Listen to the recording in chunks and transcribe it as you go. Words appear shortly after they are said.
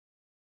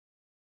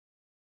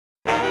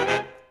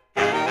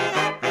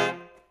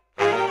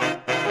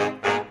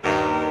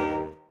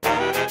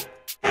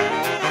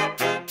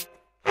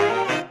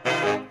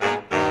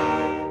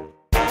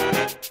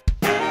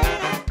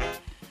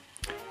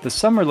The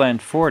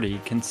Summerland 40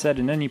 can set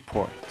in any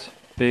port,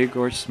 big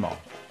or small.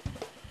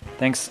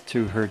 Thanks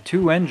to her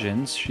 2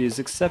 engines, she is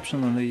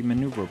exceptionally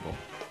maneuverable.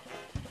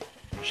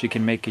 She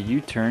can make a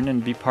U-turn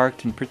and be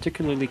parked in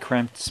particularly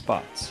cramped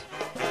spots.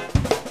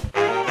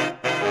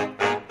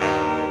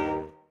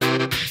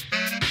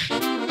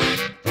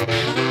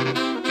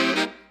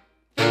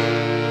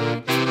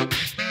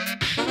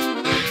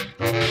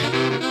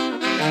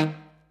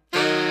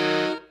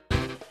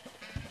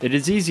 It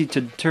is easy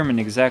to determine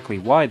exactly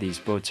why these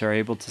boats are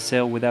able to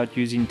sail without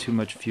using too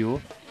much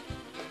fuel.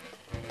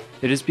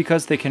 It is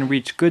because they can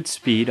reach good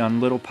speed on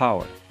little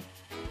power.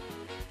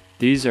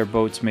 These are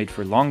boats made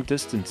for long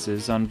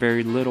distances on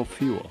very little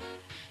fuel.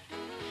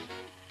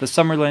 The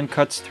Summerland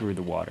cuts through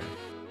the water.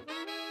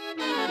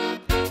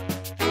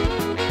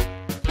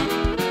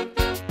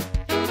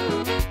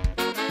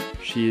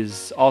 She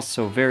is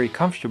also very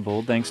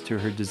comfortable thanks to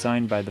her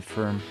design by the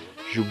firm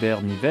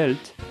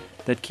Joubert-Nivelt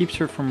that keeps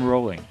her from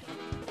rolling.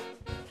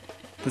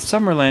 The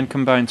Summerland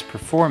combines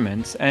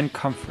performance and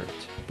comfort,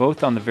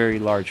 both on the very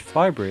large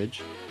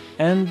flybridge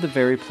and the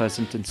very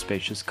pleasant and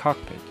spacious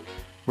cockpit,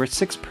 where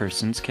 6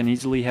 persons can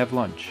easily have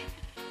lunch.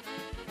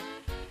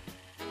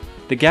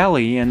 The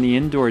galley and the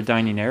indoor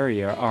dining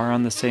area are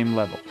on the same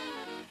level.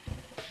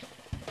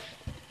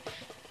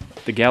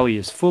 The galley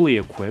is fully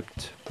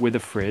equipped with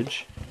a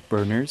fridge,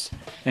 burners,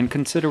 and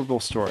considerable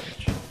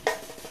storage.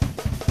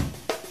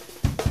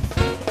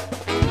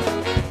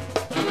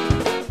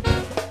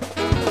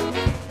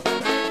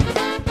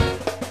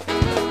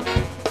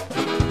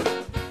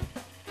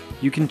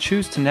 You can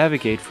choose to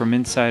navigate from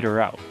inside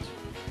or out.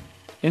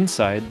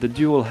 Inside, the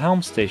dual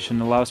helm station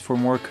allows for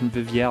more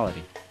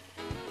conviviality.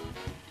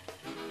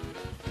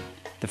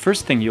 The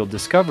first thing you'll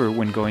discover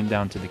when going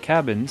down to the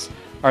cabins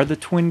are the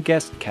twin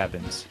guest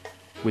cabins,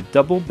 with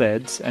double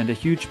beds and a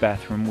huge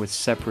bathroom with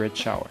separate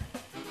shower.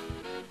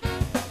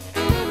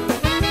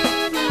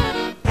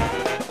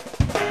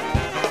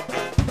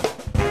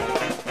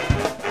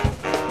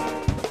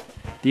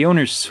 The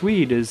owner's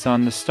suite is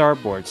on the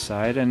starboard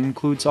side and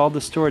includes all the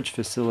storage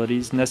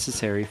facilities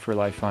necessary for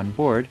life on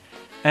board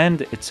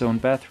and its own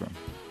bathroom.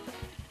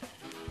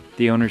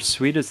 The owner's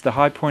suite is the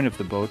high point of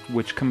the boat,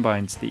 which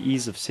combines the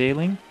ease of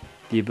sailing,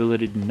 the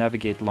ability to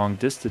navigate long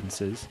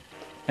distances,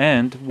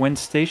 and, when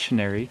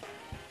stationary,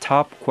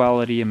 top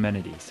quality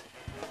amenities.